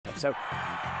So,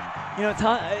 you know,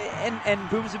 and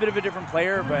Boom's a bit of a different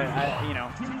player, but, you know,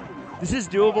 this is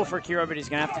doable for Kero, but he's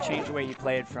going to have to change the way he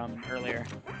played from earlier.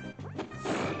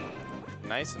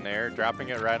 Nice nair, dropping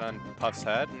it right on Puff's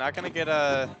head. Not going to get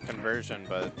a conversion,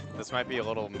 but this might be a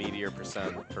little meatier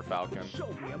percent for Falcon.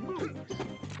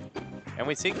 And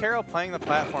we see Kero playing the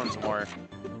platforms more.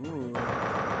 Ooh.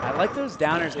 I like those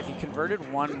downers. If he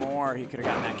converted one more, he could have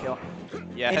gotten that kill.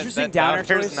 Yeah, interesting that downer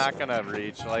downer's choice. not going to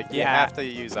reach. Like, you have to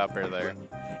use up air there.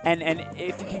 And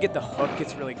if you can get the hook,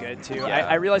 it's really good, too. Yeah.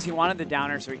 I realized he wanted the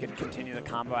downer so he could continue the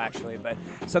combo, actually. But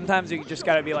sometimes you just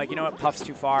got to be like, you know what, Puff's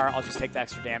too far. I'll just take the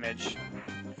extra damage.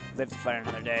 Live to fight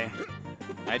another day.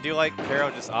 I do like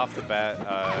Kero just off the bat.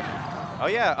 Oh,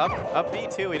 yeah, up B,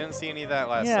 too. We didn't see any of that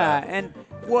last set. Yeah,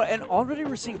 and already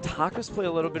we're seeing Tacos play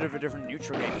a little bit of a different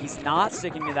neutral game. He's not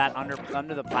sticking to that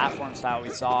under the platform style we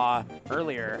saw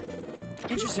earlier.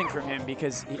 Interesting from him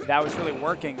because that was really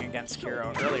working against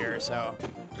Kero earlier. So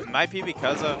it might be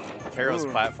because of Kero's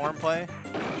platform play.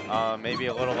 Maybe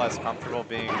a little less comfortable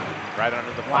being right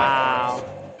under the platforms.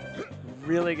 Wow.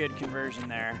 Really good conversion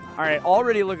there. All right,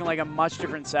 already looking like a much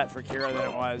different set for Kero than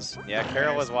it was. Yeah,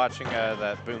 Kero was watching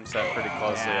that Boom set pretty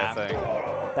closely, I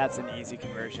think. That's an easy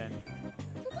conversion.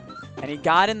 And he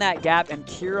got in that gap, and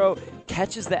Kero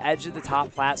catches the edge of the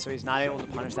top flat, so he's not able to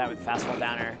punish that with fastball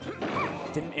downer.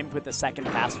 Didn't input the second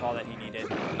fastball that he needed.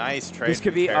 Nice trade. This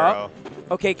could be Kero. up.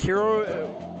 Okay, Kero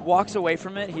walks away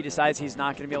from it. He decides he's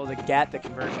not going to be able to get the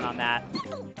conversion on that.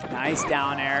 Nice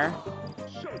down air.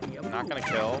 Not going to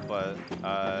kill, but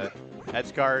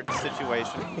edge guard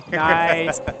situation.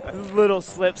 Nice. Little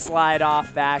slip slide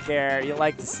off back air. You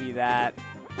like to see that.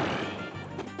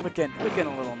 Looking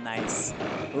a little nice.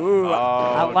 Ooh,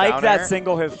 I like that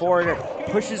single hit forward.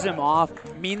 Pushes him off.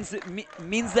 Means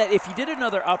that if he did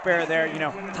another up air there, you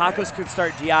know, Tacos could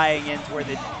start DIing into where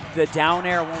the down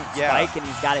air won't spike and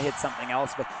he's got to hit something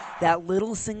else. But that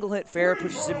little single hit fair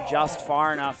pushes him just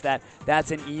far enough that that's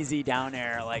an easy down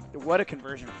air. Like, what a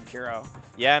conversion from Kero.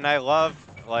 Yeah, and I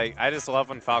just love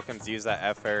when Falcons use that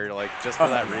F air, like, just for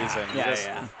that reason.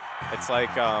 Yeah. It's like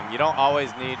you don't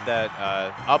always need that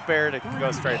up air to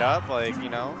go straight up. Like, you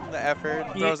know, the F air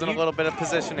throws in a little bit of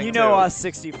positioning, You know us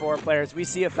 64 players, we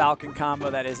see a Falcon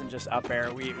combo that isn't just up air.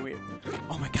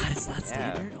 Oh my God, it's not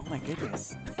standard? Oh my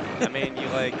goodness. I mean, you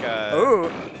like...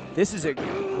 Ooh, this is a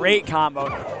great combo.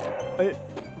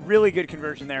 Really good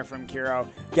conversion there from Kero.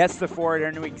 Gets the forward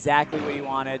air, knew exactly what he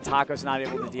wanted. Taco's not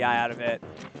able to DI out of it.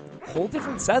 Whole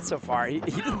different set so far. He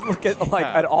didn't look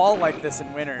at all like this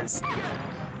in winners.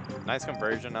 Nice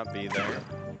conversion up B there.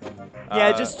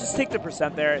 Yeah, just take the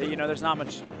percent there. You know, there's not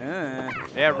much.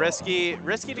 Yeah, risky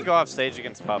to go off stage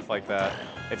against Puff like that.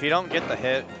 If you don't get the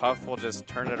hit, Puff will just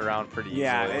turn it around pretty easily.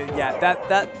 Yeah,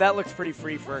 that looks pretty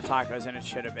free for Tacos, and it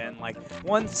should have been. Like,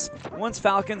 once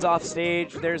Falcon's off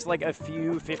stage, there's like a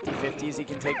few 50-50s he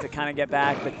can take to kind of get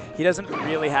back, but he doesn't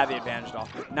really have the advantage at all.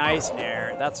 Nice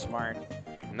nair. That's smart.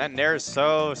 And that nair is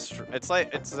so,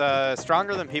 it's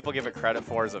stronger than people give it credit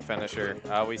for as a finisher.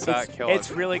 We saw it kill. It's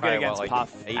really good against like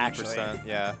Puff, 80%, actually.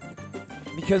 Yeah.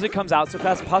 Because it comes out so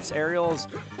fast, Puff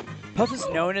is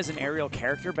known as an aerial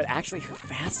character, but actually her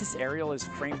fastest aerial is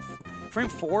frame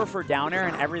 4 for down air,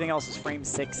 and everything else is frame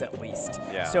 6 at least.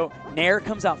 Yeah. So nair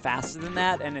comes out faster than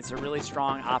that, and it's a really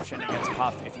strong option against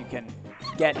Puff if you can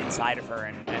get inside of her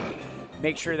and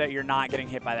make sure that you're not getting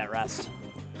hit by that rest.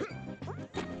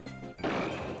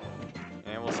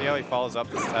 And we'll see how he follows up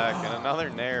this tech. And another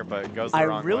nair, but goes the wrong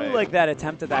way. I really like that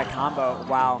attempt at that combo.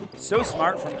 Wow. So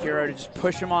smart from Kero to just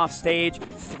push him off stage,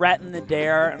 threaten the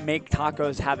dare, make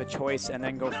Tacos have a choice, and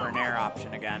then go for an air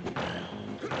option again.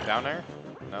 Down air?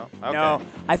 No? Okay. No.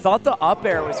 I thought the up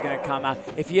air was going to come out.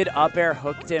 If he had up air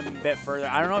hooked him a bit further,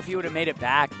 I don't know if he would have made it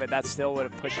back, but that still would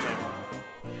have pushed him.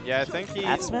 Yeah, I think he...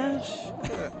 F smash?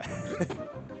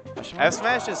 F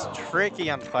smash is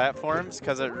tricky on platforms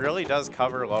because it really does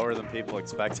cover lower than people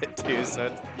expect it to,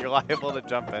 so you're liable to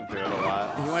jump into it a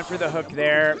lot. He went for the hook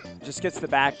there, just gets the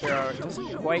back throw. It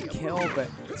doesn't quite kill, but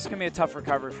it's going to be a tough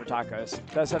recovery for Tacos.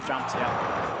 Does have jumps,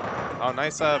 yeah. Oh,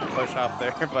 nice push off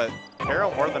there, but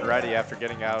Kero more than ready after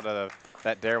getting out of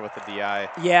that dare with the DI.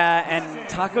 Yeah, and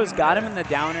Tacos got him in the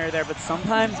down air there, but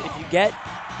sometimes if you get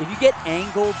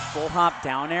angled full hop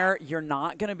down air, you're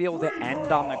not going to be able to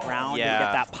end on the ground and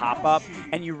get that pop up,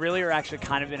 and you really are actually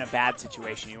kind of in a bad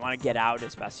situation. You want to get out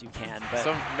as best you can. But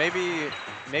so maybe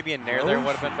a nair there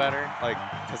would have been better, like,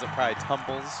 because it probably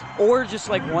tumbles. Or just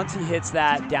like once he hits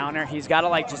that down air, he's got to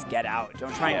like just get out.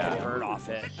 Don't try and convert off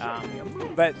it.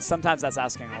 But sometimes that's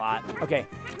asking a lot. Okay,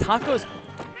 Tacos.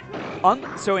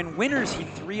 So in winners, he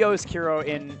 3-0s Kero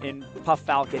in Puff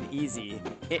Falcon easy.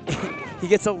 he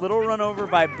gets a little run over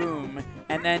by Boom,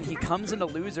 and then he comes into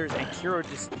losers, and Kero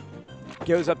just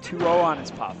goes up 2-0 on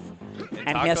his Puff.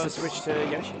 And he has to switch to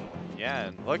Yoshi. Yeah,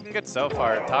 and looking good so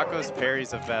far. Taco's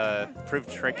parries have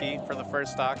proved tricky for the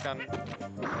first stock on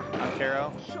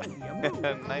Kero.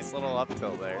 Nice little up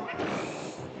tilt there.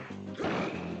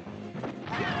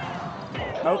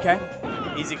 Okay.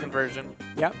 Easy conversion.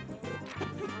 Yep.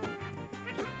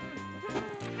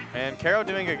 And Kero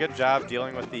doing a good job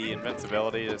dealing with the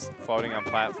invincibility, just floating on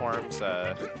platforms.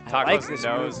 Taco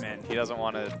knows he doesn't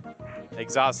want to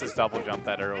exhaust his double jump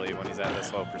that early when he's at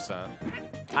this low percent.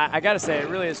 I gotta say, it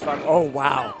really is fun. Oh,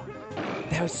 wow.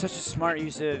 That was such a smart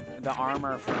use of the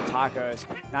armor from Tacos.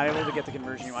 Not able to get the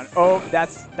conversion you want. Oh,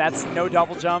 that's no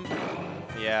double jump.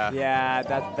 Yeah. Yeah,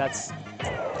 that's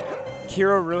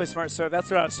Kero really smart. So that's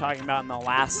what I was talking about in the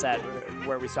last set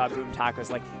where we saw Boom Tacos.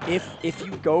 Like, if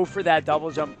you go for that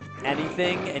double jump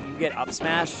anything and you get up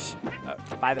smash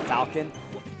by the Falcon,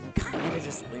 you kind of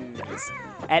just lose.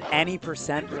 At any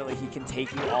percent, really, he can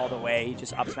take you all the way. He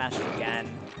just up smashes again.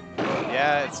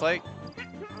 Yeah, it's like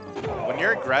when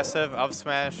you're aggressive, up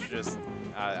smash just,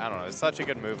 I don't know, it's such a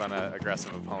good move on an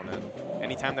aggressive opponent.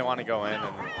 Anytime they want to go in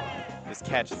and just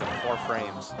catches in 4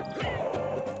 frames.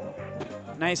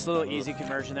 Nice little easy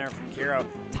conversion there from Kero.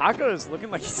 Taco is looking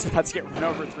like he's about to get run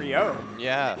over 3-0.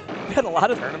 Yeah. We had a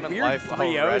lot of tournament weird life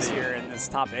 3-0s here in this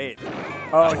top 8.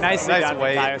 Oh, nicely done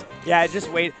from Taco. Yeah, just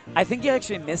wait. I think he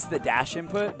actually missed the dash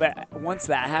input, but once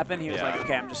that happened, he was like,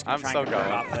 okay, I'm just going to try and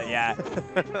convert off it. Yeah.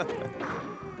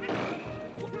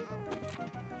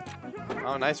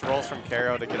 Oh, nice rolls from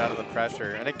Kero to get out of the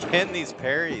pressure. And again, these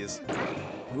parries.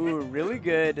 Ooh, really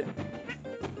good.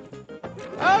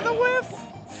 Oh, the whiff!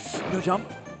 No jump.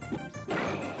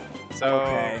 So,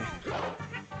 okay.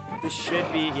 This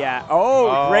should be, yeah.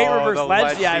 Oh, great reverse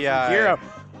ledge DI from Kero.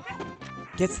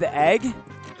 Gets the egg.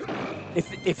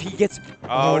 If he gets.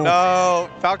 Oh, no.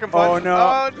 Falcon punch. Oh, no.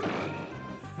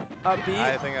 Up B.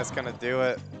 I think that's going to do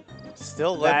it.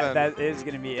 Still living. That is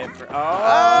going to be it for. Oh,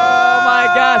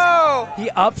 my gosh. He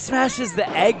up smashes the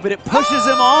egg, but it pushes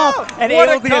him off and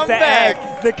able to get the egg.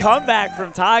 The comeback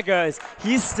from Tacos.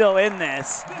 He's still in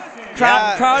this.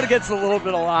 Crowd gets a little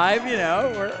bit alive, you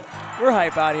know. We're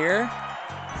hype out here.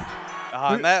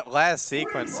 And that last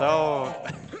sequence, so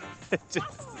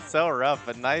just so rough,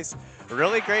 but nice,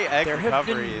 really great egg recovery. There have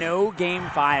been no game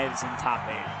 5s in top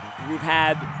 8. We've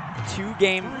had 2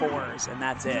 game 4s, and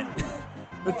that's it.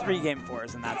 Or 3 game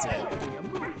 4s, and that's it.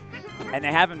 And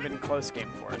they haven't been close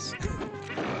game 4s.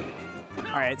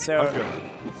 All right, so.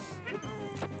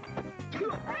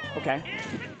 Okay.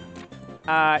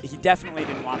 He definitely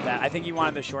didn't want that. I think he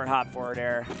wanted the short hop forward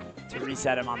air to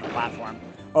reset him on the platform.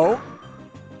 Oh,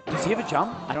 does he have a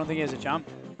jump? I don't think he has a jump.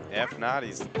 Yeah, if not,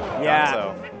 he's done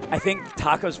so. I think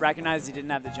Tacos recognized he didn't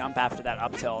have the jump after that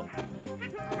up tilt.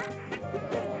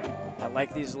 I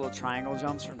like these little triangle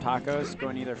jumps from Tacos,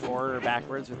 going either forward or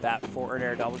backwards with that forward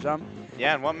air double jump.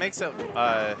 Yeah, and what makes it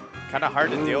kind of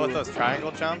hard to deal with those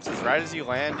triangle jumps is right as you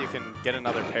land, you can get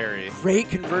another parry. Great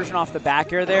conversion off the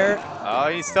back air there. Oh,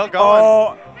 he's still going.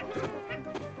 Oh,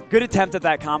 good attempt at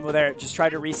that combo there. Just tried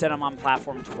to reset him on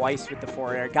platform twice with the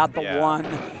forward air. Got the one,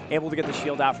 able to get the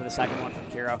shield out for the second one from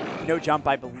Kero. No jump,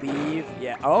 I believe.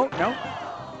 Yeah. Oh, no.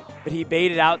 But he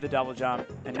baited out the double jump,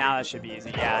 and now that should be easy.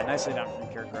 Yeah, nicely done from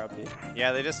KeroKeroppi.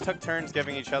 Yeah, they just took turns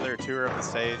giving each other a tour of the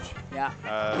stage. Yeah,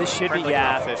 this should be,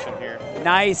 competition here.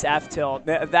 Nice F tilt.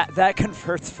 That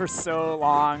converts for so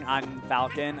long on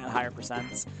Falcon at higher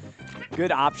percents.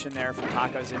 Good option there from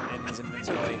Tacos in his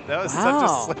invincibility. That was such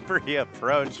a slippery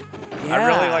approach. Yeah. I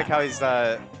really like how he's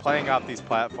playing off these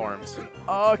platforms.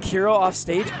 Oh, Kero off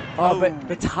stage. Oh,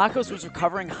 but Tacos was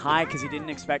recovering high because he didn't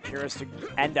expect Kero's to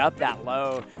end up that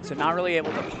low. So not really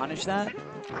able to punish that.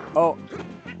 Oh.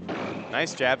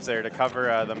 Nice jabs there to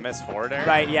cover the miss forward air.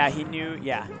 Right, yeah, he knew,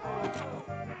 yeah.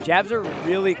 Jabs are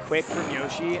really quick from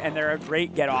Yoshi, and they're a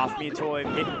great get-off-me tool.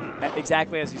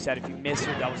 Exactly as you said, if you miss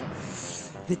your double jump.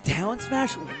 The down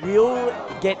smash will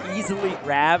get easily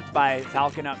grabbed by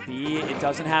Falcon up B. It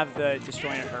doesn't have the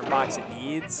disjointed hurt box it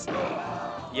needs.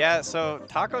 Yeah, so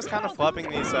Taco's kind of flubbing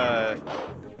these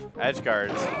edge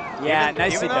guards. Yeah,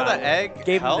 nicely done. Even though the egg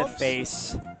gave helps, him the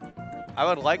face. I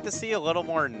would like to see a little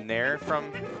more nair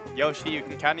from Yoshi. You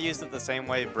can kind of use it the same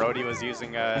way Brody was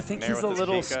using I think he's a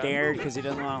little scared because he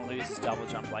doesn't want to lose his double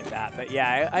jump like that. But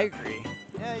yeah, I agree.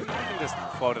 Yeah, you can just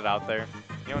float it out there.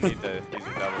 You don't need to use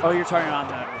your double. Oh, you're talking about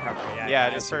the recovery. Yeah,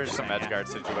 just for some edge guard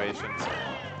situations.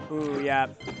 Ooh, yeah.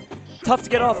 Tough to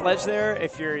get off ledge there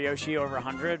if you're Yoshi over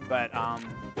 100, but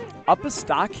up a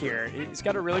stock here. He's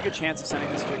got a really good chance of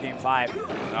sending this to a game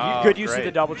 5. Good use of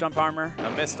the double jump armor.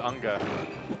 A missed Unga.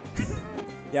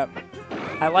 Yep.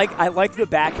 I like the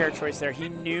back air choice there. He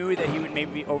knew that he would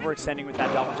maybe be overextending with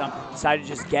that double jump. Decided to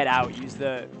just get out, use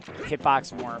the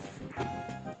hitbox morph.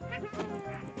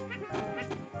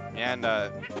 And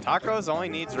Tacos only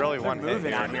needs really one hit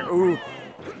here. Out here. Ooh,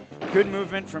 good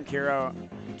movement from Kero.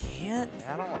 Can't.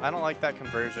 I don't like that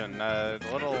conversion.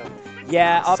 Little.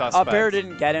 Yeah, up air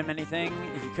didn't get him anything.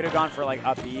 He could have gone for like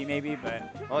up E maybe,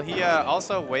 but. Well, he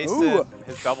also wasted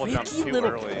his double jump too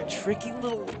early. Tricky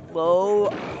little low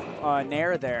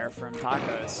nair there from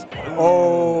Tacos.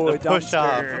 Oh,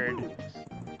 dumpstered.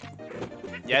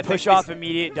 Yeah, push off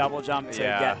immediate double jump to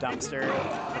get dumpster.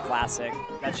 The classic.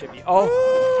 That should be.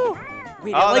 Oh.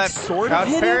 Wait, like sort of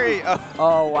hit parry. him?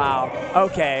 Oh wow.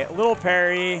 Okay, little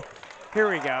parry. Here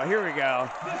we go. Here we go.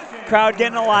 Crowd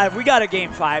getting alive. We got a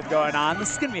game 5 going on.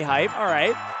 This is gonna be hype. All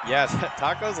right. Yes,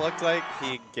 Tacos looked like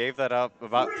he gave that up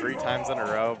about 3 times in a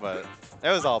row, but it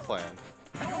was all planned.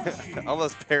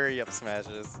 Almost parry up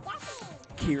smashes.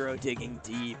 Kero digging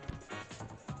deep.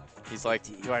 He's like,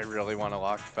 do I really want to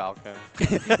lock Falcon?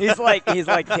 he's like,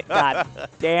 God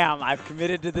damn, I've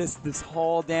committed to this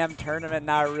whole damn tournament.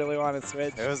 Now I really want to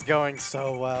switch. It was going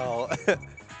so well.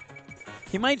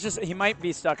 He might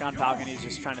be stuck on Falcon. He's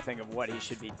just trying to think of what he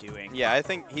should be doing. Yeah, I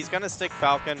think he's gonna stick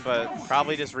Falcon, but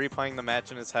probably just replaying the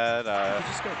match in his head.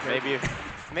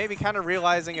 Maybe kind of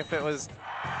realizing if it was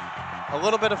a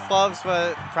little bit of flubs,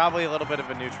 but probably a little bit of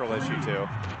a neutral issue too.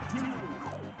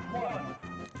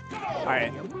 All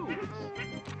right.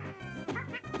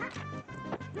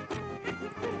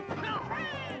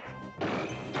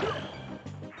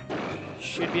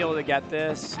 Should be able to get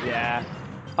this. Yeah.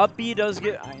 Up B does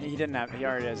get. He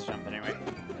already has jump anyway.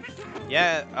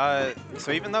 Yeah.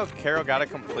 So even though Kero got a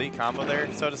complete combo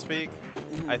there, so to speak,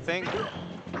 I think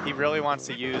he really wants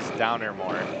to use down air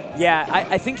more. Yeah,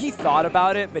 I think he thought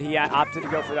about it, but he opted to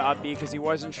go for the up B because he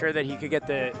wasn't sure that he could get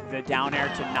the down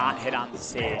air to not hit on the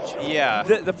stage. Yeah.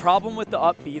 The problem with the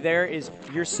up B there is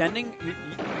you're sending,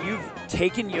 you've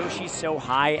taken Yoshi so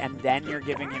high and then you're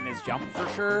giving him his jump for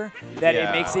sure that it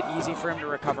makes it easy for him to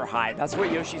recover high. That's what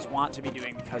Yoshis want to be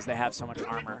doing because they have so much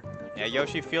armor. Yeah,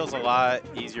 Yoshi feels a lot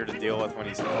easier to deal with when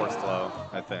he's forced low,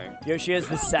 I think. Yoshi has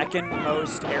the second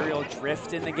most aerial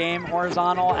drift in the game,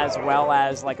 horizontal, as well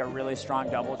as like a really strong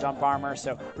double jump armor.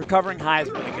 So recovering high is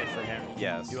really good for him.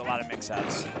 Yes. Do a lot of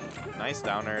mix-ups. Nice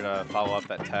down air to follow up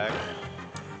that tech.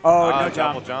 Oh, no jump.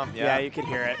 Double jump, yeah. Yeah, you could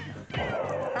hear it.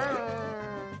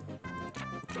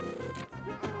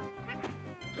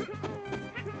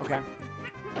 Okay.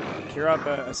 Kero up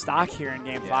a stock here in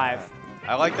game 5.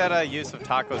 I like that use of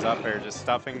Tacos up air, just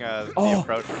stuffing the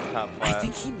approach from the top flat. I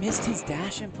think he missed his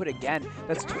dash input again.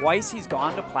 That's twice he's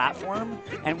gone to platform,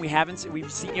 and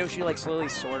we've seen Yoshi like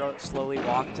slowly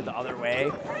walk to the other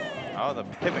way. Oh, the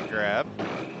pivot grab.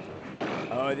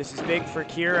 Oh, this is big for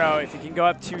Kero. If he can go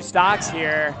up 2 stocks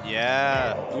here.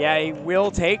 Yeah. Yeah, he will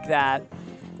take that.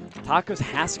 Tacos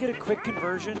has to get a quick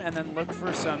conversion and then look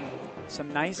for some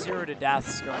nice 0 to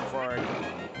deaths going forward.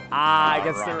 I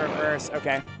guess the reverse.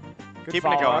 Okay. Good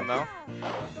Keeping it going, though.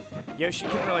 Yoshi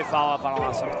can really follow up on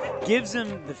awesome. Gives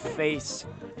him the face.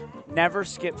 Never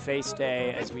skip face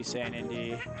day, as we say in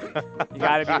Indy. You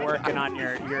got to be working on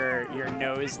your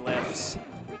nose lifts.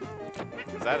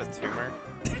 Is that a tumor?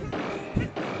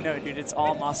 No, dude, it's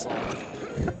all muscle.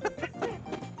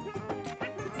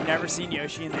 You never seen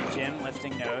Yoshi in the gym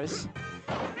lifting nose?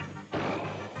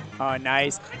 Oh,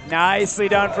 nice. Nicely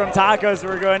done from Tacos.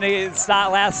 We're going to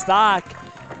last stock.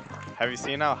 Have you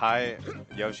seen how high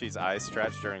Yoshi's eyes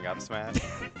stretch during up smash?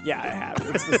 Yeah, I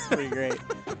have. This is pretty great.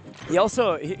 He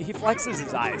also, he flexes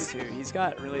his eyes, too. He's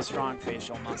got really strong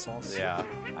facial muscles. Yeah.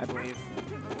 I believe.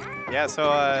 Yeah,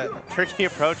 so tricky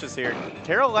approaches here.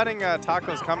 Kero letting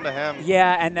Tacos come to him.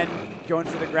 Yeah, and then going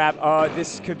for the grab. Oh,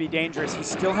 this could be dangerous. He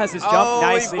still has his jump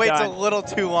nicely he waits done. a little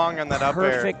too long on that up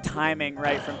air. Perfect timing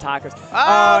right from Tacos.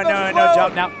 Oh, no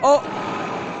jump now.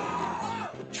 Oh!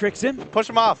 Tricks him. Push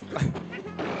him off.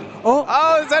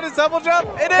 Oh, is that his double jump?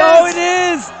 It is! Oh, it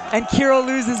is! And Kero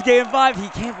loses game 5. He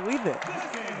can't believe it.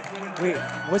 Wait,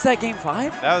 was that game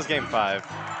 5? That was game 5.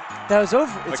 That was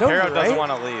over. It's over, Kero right? doesn't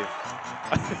want to leave.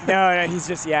 No, he's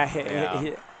just,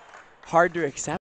 hard to accept.